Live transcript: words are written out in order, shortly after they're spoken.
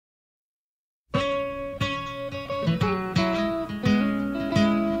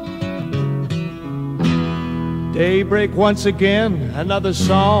Daybreak once again, another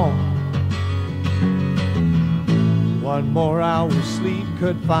song. One more hour's sleep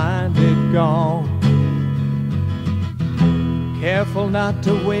could find it gone. Careful not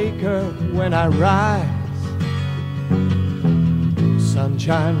to wake her when I rise.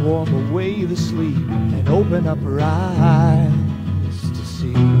 Sunshine warm away the sleep and open up her eyes to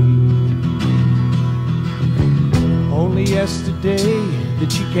see. Only yesterday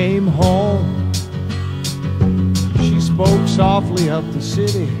that she came home. She spoke softly of the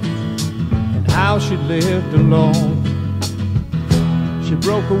city and how she lived alone. She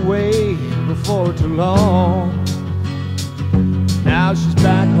broke away before too long. Now she's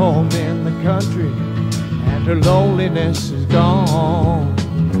back home in the country and her loneliness is gone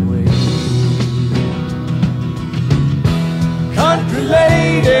away. Country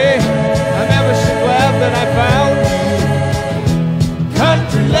lady, I'm ever so glad that I found you.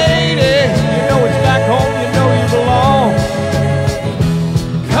 Country lady, you know it's back home, you know you belong.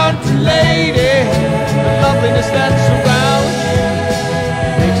 Country lady, the loveliness that surrounds you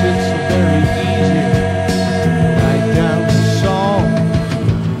makes it so very easy to write down the song.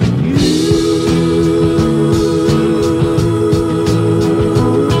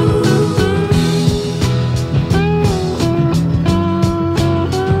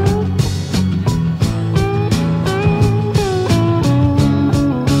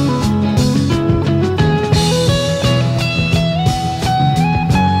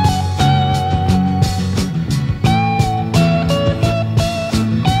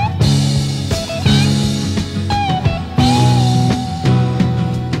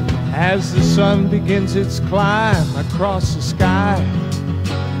 As the sun begins its climb across the sky,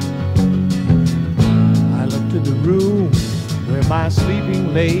 I look to the room where my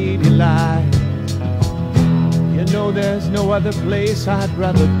sleeping lady lies. You know there's no other place I'd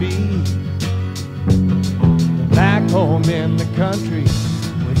rather be than back home in the country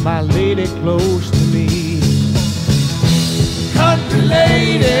with my lady close to me. Country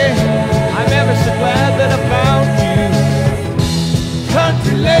lady, I'm ever so glad that I found you.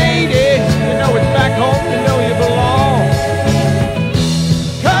 Country lady, you know it's back home, you know you belong.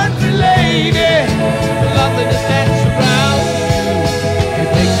 Country lady, the loveliness that surrounds you, it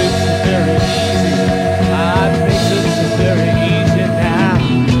makes it so very easy. It makes it so very easy now.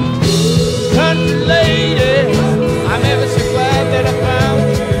 Country lady, I'm ever so glad that I found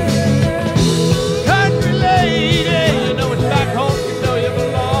you. Country lady, you know it's back home, you know you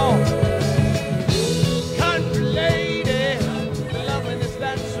belong. Country lady,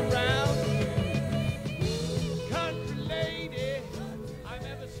 that surrounds you. Country lady, I'm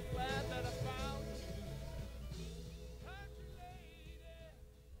ever so glad that I found you. Country lady.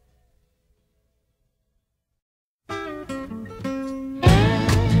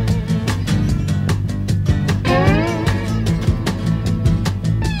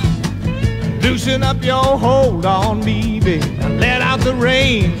 Loosen up your hold on me, babe, and let out the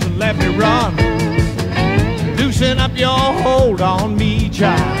reins and let me run. Loosen up your hold on me,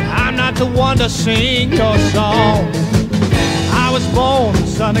 child. I'm not the one to sing your song. I was born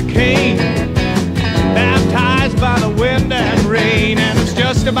son of Cain, baptized by the wind and rain, and it's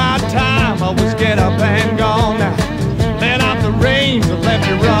just about time I was get up and gone. Now let out the reins and let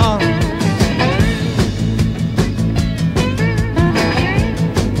me run.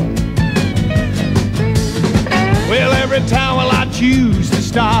 Well, every time I choose to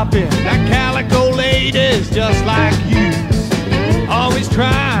stop in, that calico lady's just like you, always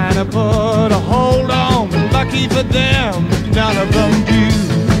trying to put a hold on, but lucky for them, none of them do.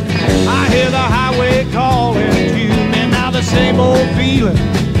 I hear the highway calling to me, now the same old feeling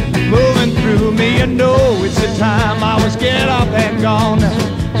moving through me. You know it's the time I was get up and gone.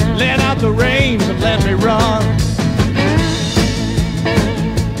 Let out the reins and let me run.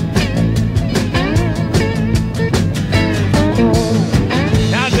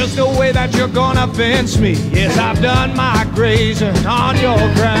 There's no way that you're gonna fence me. Yes, I've done my grazing on your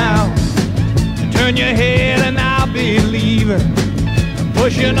ground. Turn your head and I'll be leaving,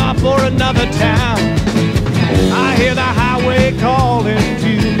 pushing off for another town. I hear the highway calling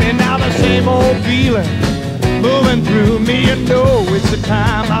to me, now the same old feeling moving through me. You know it's the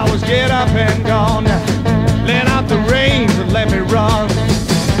time I was get up and gone. Let out the reins and let me run.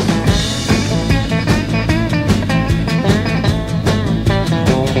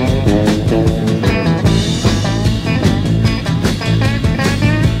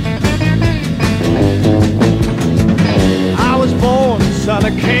 Son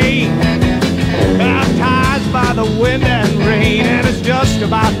of Cain, baptized by the wind and rain, and it's just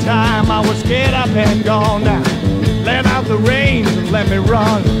about time I was get up and gone. Now let Let out the reins and let me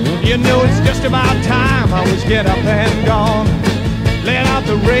run. You know it's just about time I was get up and gone. Let out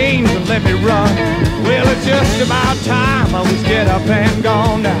the reins and let me run. Well, it's just about time I was get up and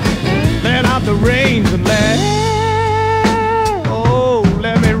gone now. Let out the reins and let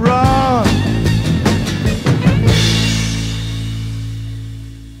me run.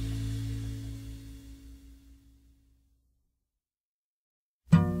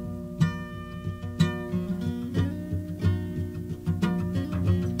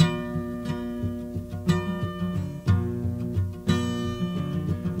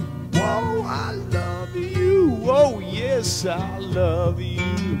 Whoa, I love you. Oh, yes, I love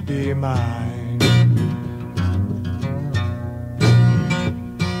you. Be mine.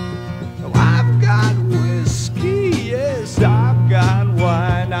 Yes, I've got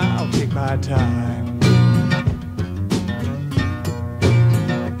wine, I'll take my time.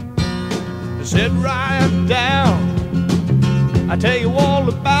 Sit right down, I tell you all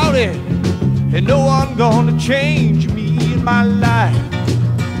about it. And no one gonna change me in my life.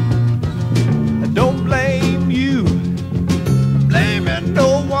 I don't blame you, I'm blaming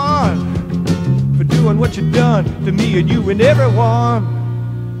no one for doing what you done to me and you and everyone.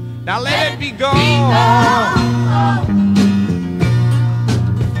 Now let it be gone.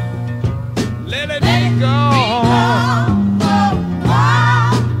 Let it be gone.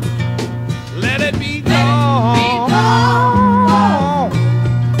 Let it be gone.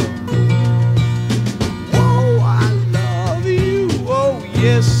 Oh, I love you. Oh,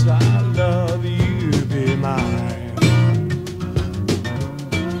 yes, I love you. Be mine.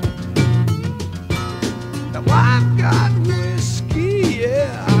 Now I've got whiskey,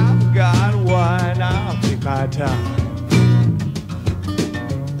 yeah. Got wine, I'll take my time.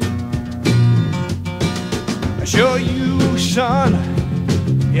 I assure you, son,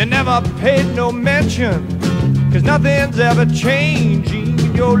 you never paid no mention, 'cause nothing's ever changing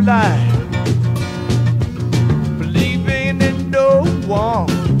in your life. Believing in no one,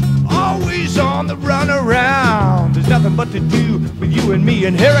 always on the run around. There's nothing but to do with you and me,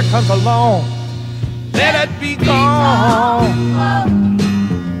 and here it comes along. Let it be gone.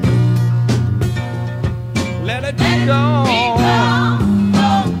 Let it be gone.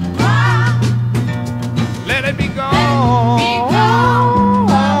 Let it be gone.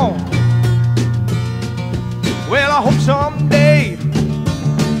 Well, I hope someday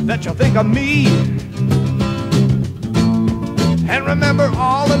that you'll think of me and remember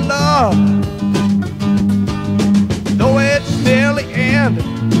all the love, though it's nearly ended,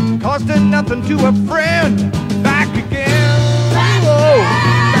 costing nothing to a friend. Back again, oh,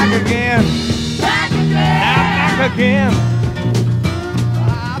 back again. Back again,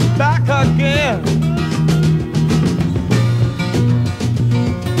 back again.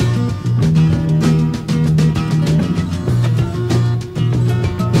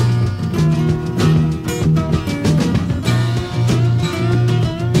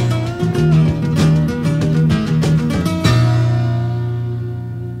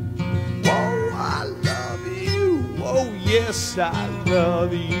 Oh, I love you. Oh, yes, I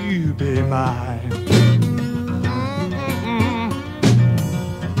love you. Be mine.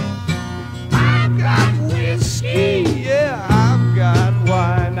 Yeah, I've got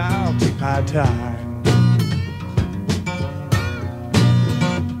wine, I'll take my time.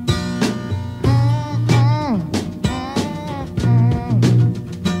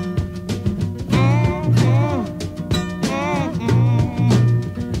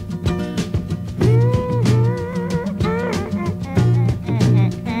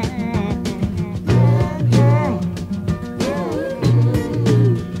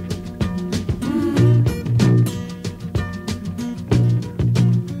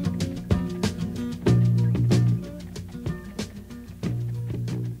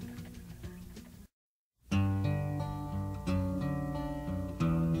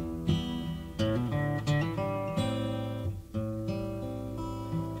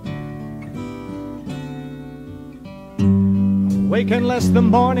 Wake and let the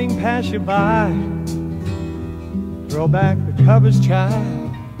morning pass you by. Throw back the covers,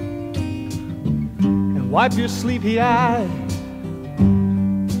 child, and wipe your sleepy eyes.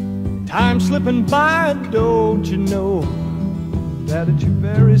 Time slipping by, don't you know that it's your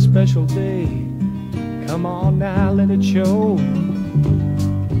very special day? Come on now, let it show.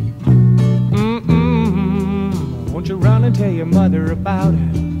 Won't you run and tell your mother about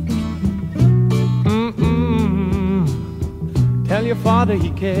it? Tell your father he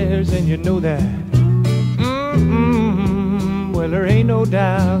cares and you know that. Well, there ain't no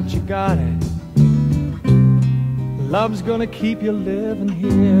doubt you got it. Love's gonna keep you living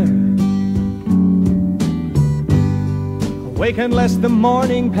here. Wake unless the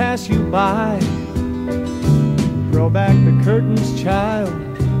morning pass you by. Throw back the curtains, child,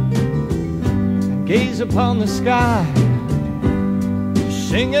 and gaze upon the sky.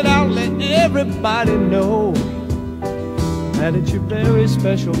 Sing it out, let everybody know that it's your very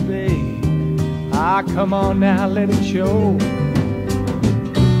special day. Ah, come on now, let it show.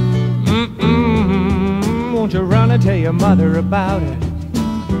 Won't you run and tell your mother about it?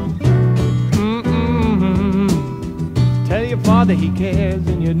 Tell your father he cares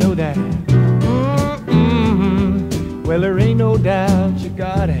and you know that. Well, there ain't no doubt you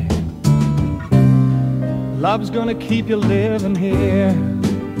got it. Love's gonna keep you living here.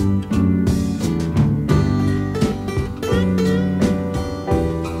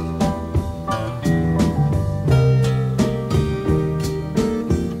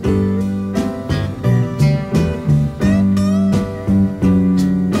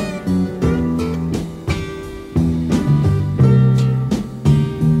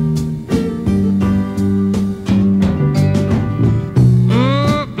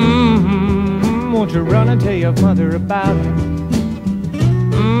 Won't you run and tell your mother about it?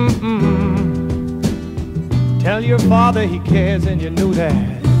 Tell your father he cares and you know that.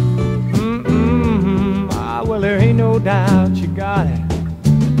 Ah, well, there ain't no doubt you got it.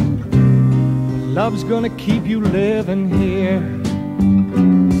 Love's gonna keep you living here.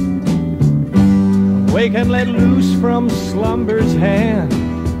 Wake and let loose from slumber's hand.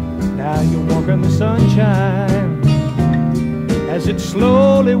 Now you walk in the sunshine as it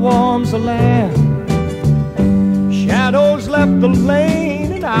slowly warms the land. Shadows left the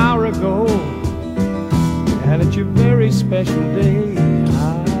lane an hour ago, and it's your very special day.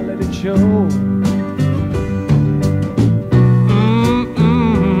 Ah, let it show.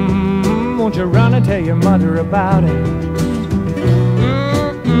 Won't you run and tell your mother about it?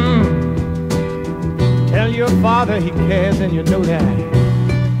 Tell your father he cares and you know that.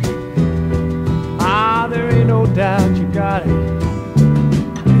 Ah, there ain't no doubt you got it.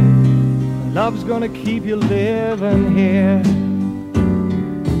 Love's gonna keep you living here.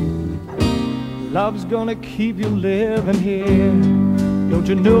 Love's gonna keep you living here. Don't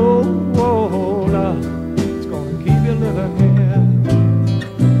you know, oh, love, it's gonna keep you living here.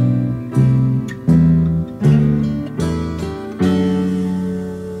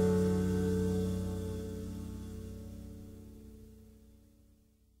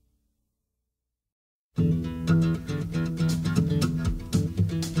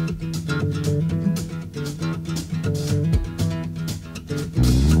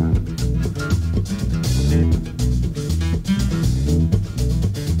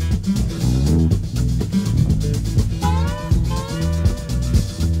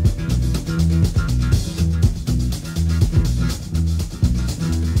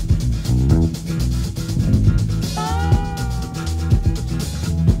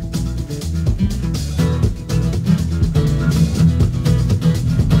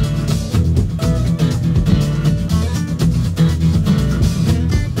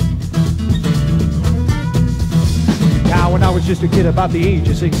 Just a kid about the age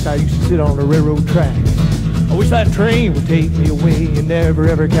of 6, I used to sit on the railroad track. I wish that train would take me away and never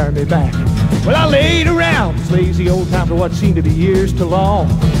ever carry me back. Well, I laid around this lazy old time for what seemed to be years too long.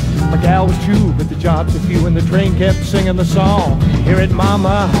 My gal was true, but the jobs were few, and the train kept singing the song. Hear it,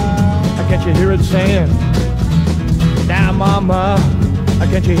 mama, can't you hear it saying? Now, mama,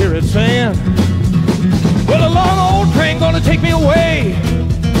 can't you hear it saying? Well, a long old train gonna take me away.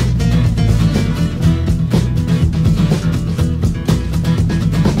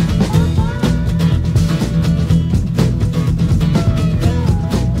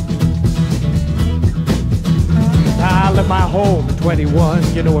 My home at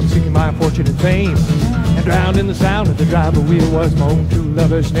 21, you know I'm seeking my unfortunate fame, and drowned in the sound of the driver wheel was my own true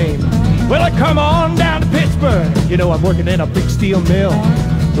lover's name. Well, I come on down to Pittsburgh, you know I'm working in a big steel mill.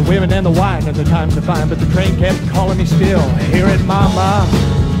 The women and the wine and the times are fine, but the train kept calling me still. Hear it, mama,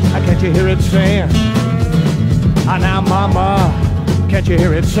 can't you hear it saying? Ah, now, mama, can't you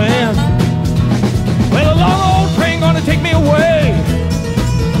hear it saying? Well, a long old train gonna take me away.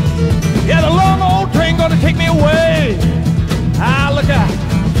 Yeah, the long old train gonna take me away. Ah, look out.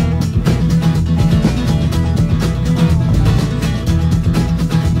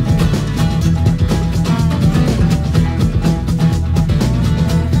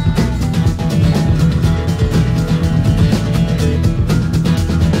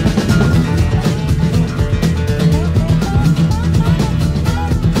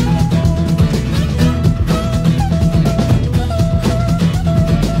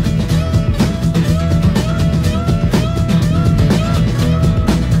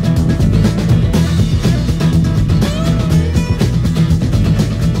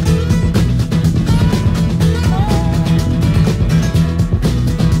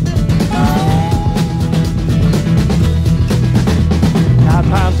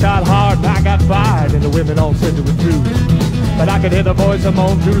 shot hard and I got fired, and the women all said it was true. But I could hear the voice of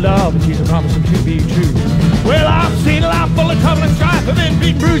moan through love, and Jesus promised them to be true. Well, I've seen a life full of trouble and strife, and been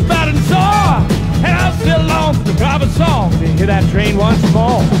beat, bruised, battered, and sore. And I still long for the private song to hear that train once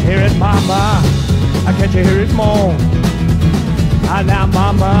more. Hear it, mama, can't you hear it moan? Ah, now,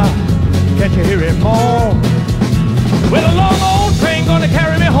 mama, can't you hear it moan? Well, a long old train gonna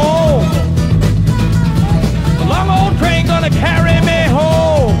carry me home. A long old train gonna carry me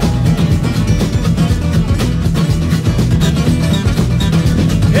home.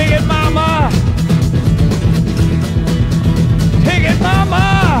 Take it, mama. Take it, mama.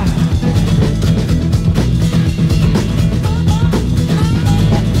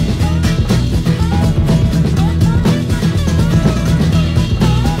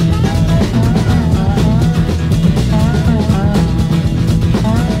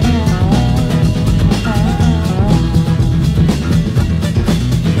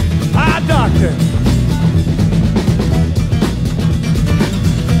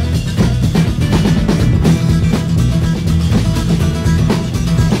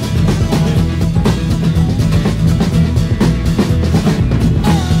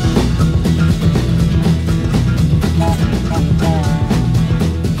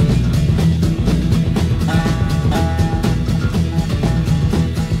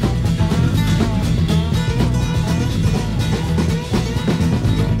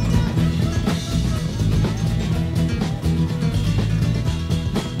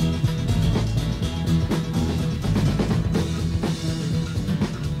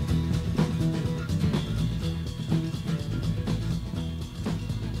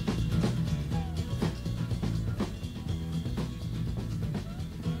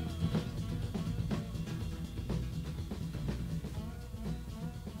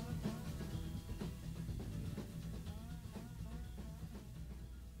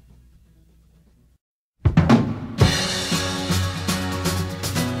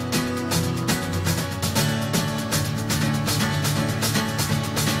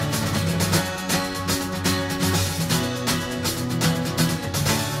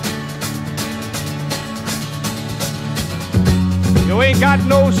 You ain't got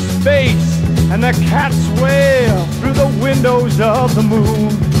no space, and the cats wail through the windows of the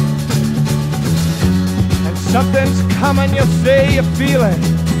moon. And something's coming, you say you feel it.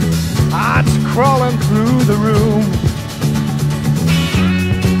 It's crawling through the room.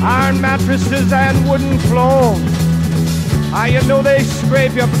 Iron mattresses and wooden floors, you know they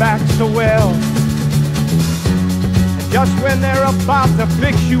scrape your back so well. And just when they're about to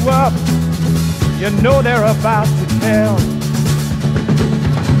fix you up, you know they're about to tell.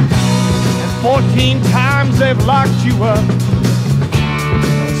 14 times they've locked you up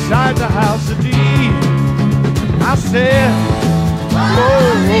inside the house of D. I said,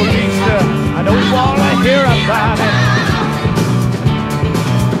 oh, Lisa, I don't want to hear about it.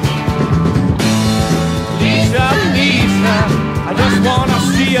 Lisa, Lisa, I just want to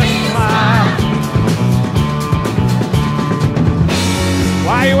see you smile.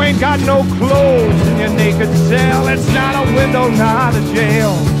 Why you ain't got no clothes in your naked cell? It's not a window, not a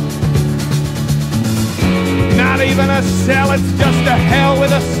jail. Not even a cell, it's just a hell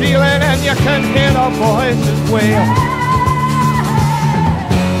with a ceiling, and you can hear the voices wail.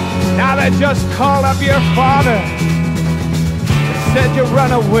 Now they just called up your father, said you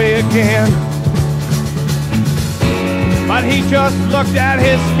run away again. But he just looked at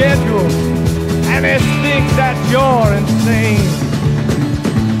his schedule, and he thinks that you're insane.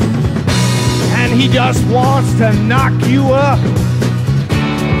 And he just wants to knock you up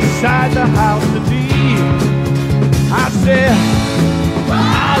inside the house of D. I said,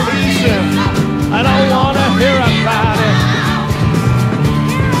 Lisa, I don't want to hear about it.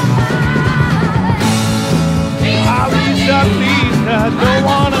 Lisa, Lisa, don't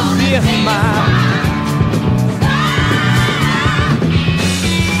want to see you smile.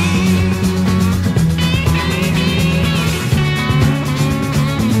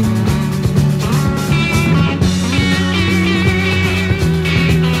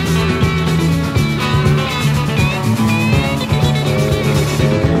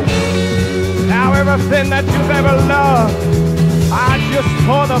 Everything that you've ever loved, just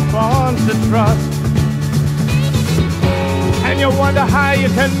for the bonds of trust. And you wonder how you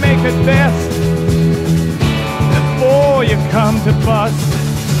can make it best before you come to bust.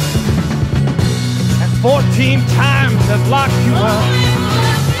 And 14 times they've locked you up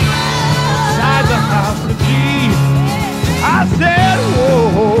inside the house of G. I said,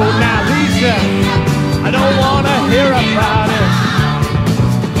 whoa, now Lisa, I don't want to hear about it.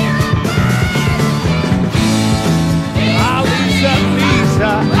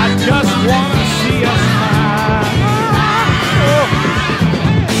 Lisa,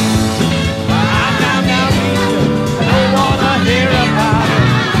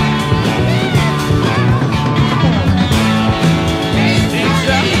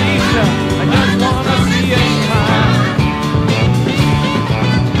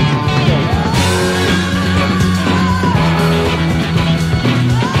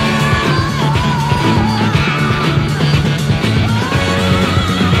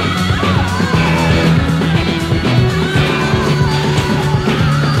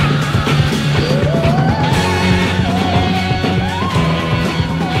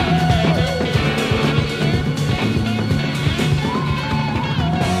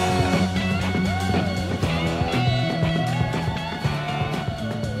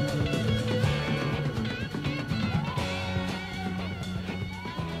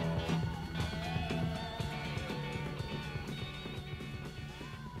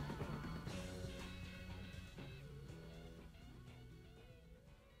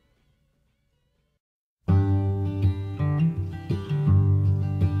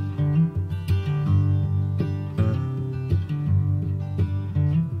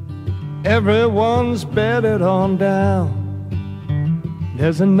 Everyone's bedded on down.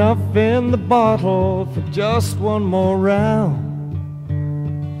 There's enough in the bottle for just one more round.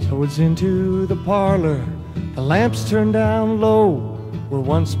 So it's into the parlor, the lamps turned down low. Where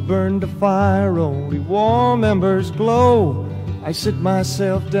once burned a fire, only warm embers glow. I sit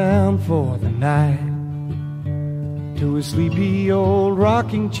myself down for the night to a sleepy old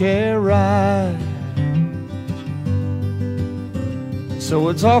rocking chair ride. So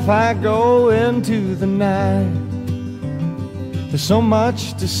it's off I go into the night. There's so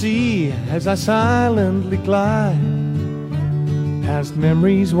much to see as I silently glide past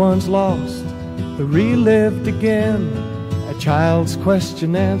memories once lost, but relived again. A child's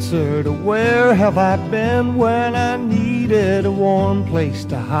question answered, where have I been when I needed a warm place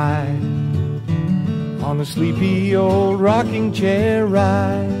to hide? On a sleepy old rocking chair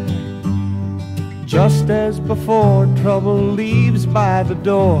ride. Just as before, trouble leaves by the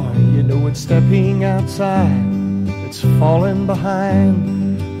door. You know it's stepping outside, it's falling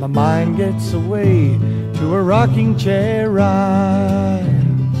behind. My mind gets away to a rocking chair ride.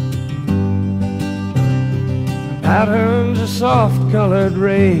 Patterns of soft-colored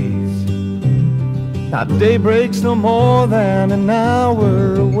rays. Now day breaks no more than an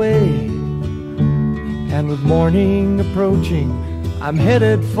hour away. And with morning approaching, I'm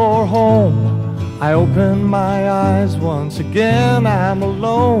headed for home. I open my eyes once again, I'm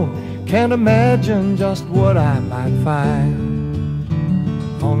alone. Can't imagine just what I might find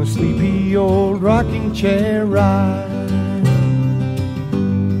on a sleepy old rocking chair ride.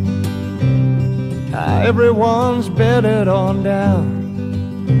 Everyone's bedded on down.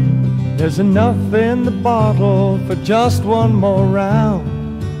 There's enough in the bottle for just one more round.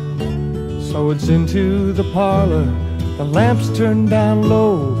 So it's into the parlor, the lamps turned down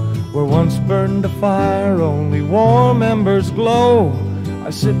low. Where once burned a fire, only warm embers glow. I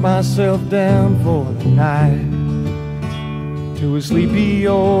sit myself down for the night to a sleepy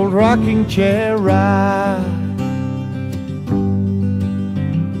old rocking chair ride.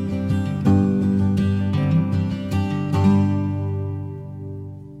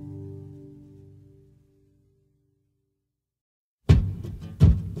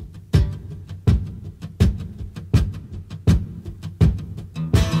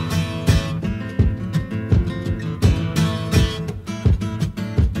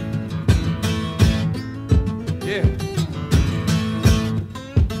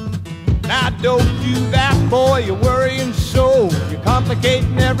 Now don't do that, boy, you're worrying so. You're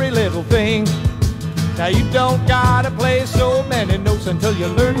complicating every little thing. Now you don't gotta play so many notes until you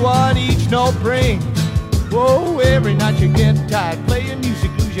learn what each note brings. Whoa, every night you get tired playing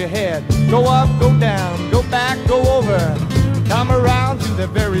music, lose your head. Go up, go down, go back, go over. Come around to the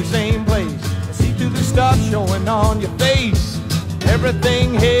very same place. See through the stuff showing on your face.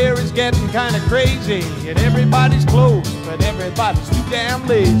 Everything here is getting kind of crazy, and everybody's close, but everybody's too damn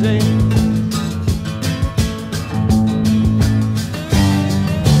lazy.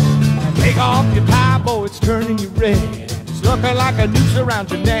 Take off your tie, boy, it's turning you red. It's looking like a noose around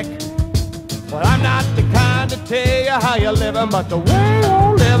your neck. Well, I'm not the kind to tell you how you're living, but the way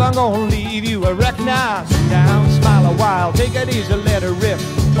you live, I'm gonna leave you a wreck. Now sit down, smile a while, take it easy, let her rip.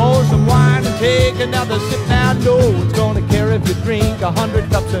 Pour some wine and take another sip. Now know it's gonna care if you drink 100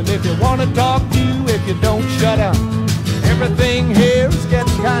 cups. And if you wanna talk to, if you don't shut up. Everything here is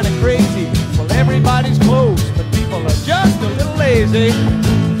getting kind of crazy. Well, everybody's close, but people are just a little lazy.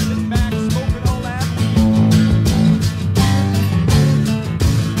 Sitting back, smoking all that.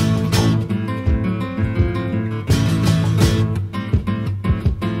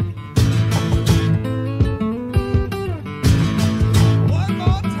 One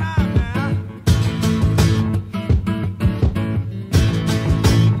more time now.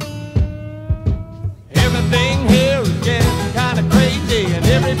 Everything here is getting kind of crazy, and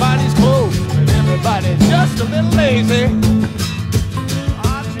everybody's close, but everybody's just a little lazy.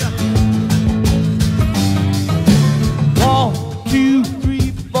 One, two,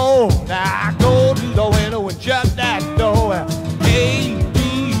 three, four. Now I go to the window and shut that door. A,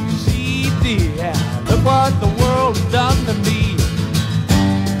 B, C, D. Look what the world has done to me.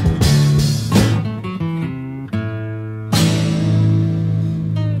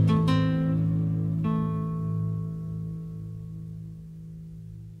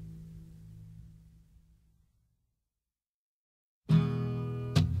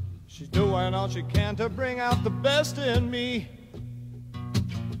 She's doing all she can to bring out the best in me.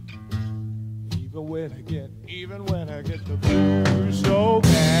 Even when I get the blues so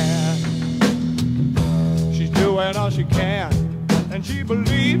bad. She's doing all she can, and she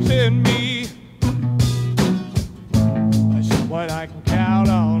believes in me. I said, what I can count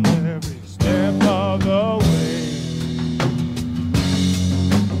on every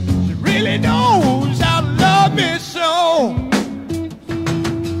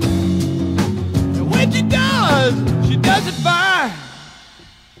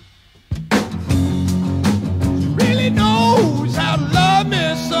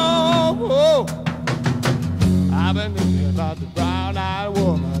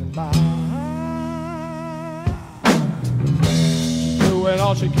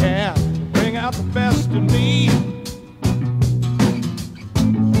all she can to bring out the best in me.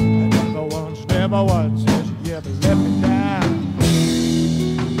 And never once has she ever let me down.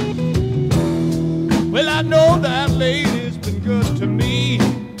 Well, I know that lady's been good to me.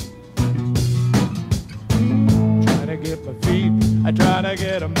 Trying to get my feet, I try to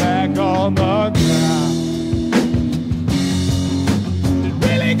get them back on the ground. It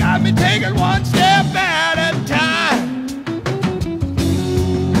really got me taking one step at a time.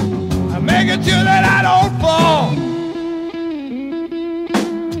 I'm making sure that I don't fall.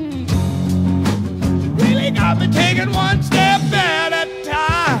 It really got me taking one step at a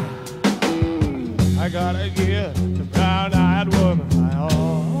time. I gotta give the brown-eyed woman my all.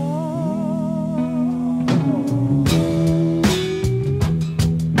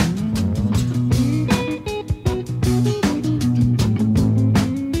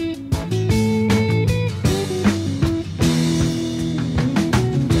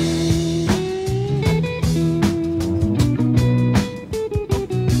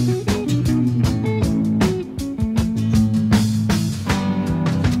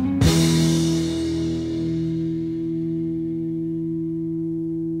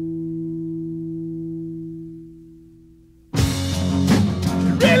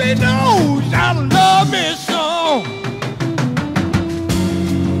 Knows how to love me so.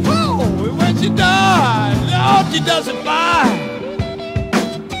 Oh, when she died, Lord, she doesn't mind.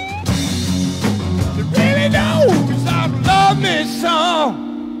 She really knows how to love me so.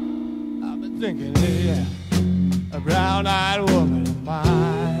 I've been thinking, yeah, a brown-eyed woman of mine.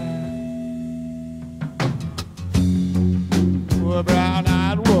 Oh, a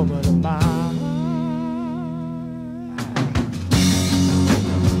brown-eyed woman of mine.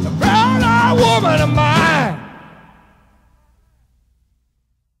 Woman of mine.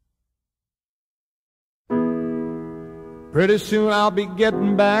 Pretty soon I'll be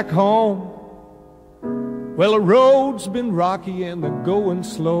getting back home. Well, the road's been rocky and the going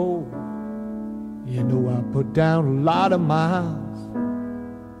slow. You know I put down a lot of miles,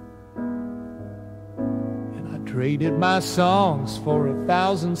 and I traded my songs for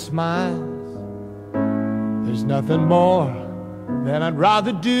 1,000 smiles. There's nothing more than I'd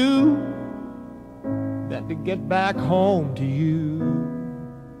rather do than to get back home to you.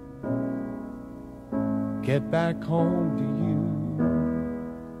 Get back home to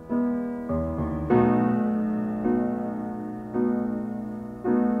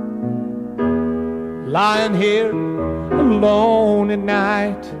you. Lying here alone at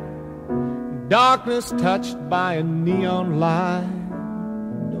night, darkness touched by a neon light.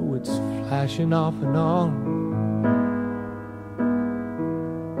 No, it's flashing off and on,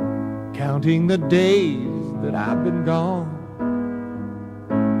 counting the days that I've been gone.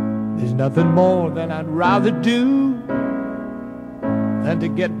 There's nothing more than I'd rather do than to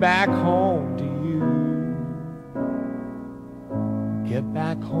get back home to you. Get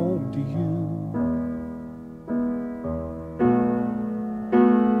back home to you.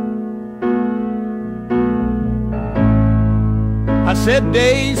 I said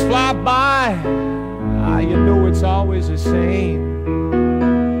days fly by, you know it's always the same.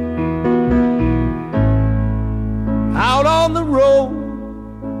 Out on the road,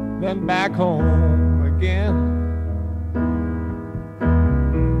 then back home again.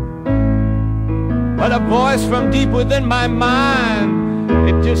 But a voice from deep within my mind,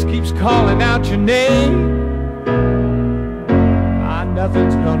 it just keeps calling out your name.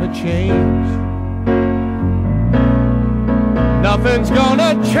 Nothing's gonna change. Nothing's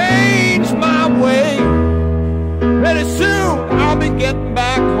gonna change my way. Pretty soon I'll be getting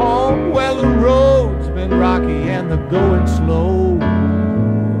back home. Well, the road's been rocky and the going slow.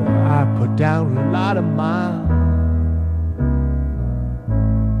 I put down a lot of miles,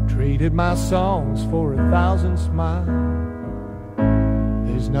 traded my songs for 1,000 smiles.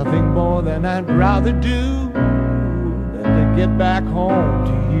 There's nothing more than I'd rather do than to get back home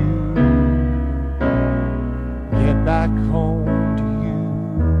to you. Get back home to you.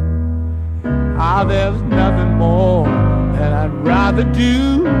 Ah, there's nothing more that I'd rather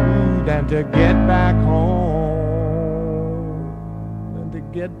do than to get back home, than to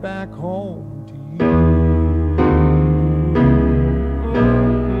get back home to you.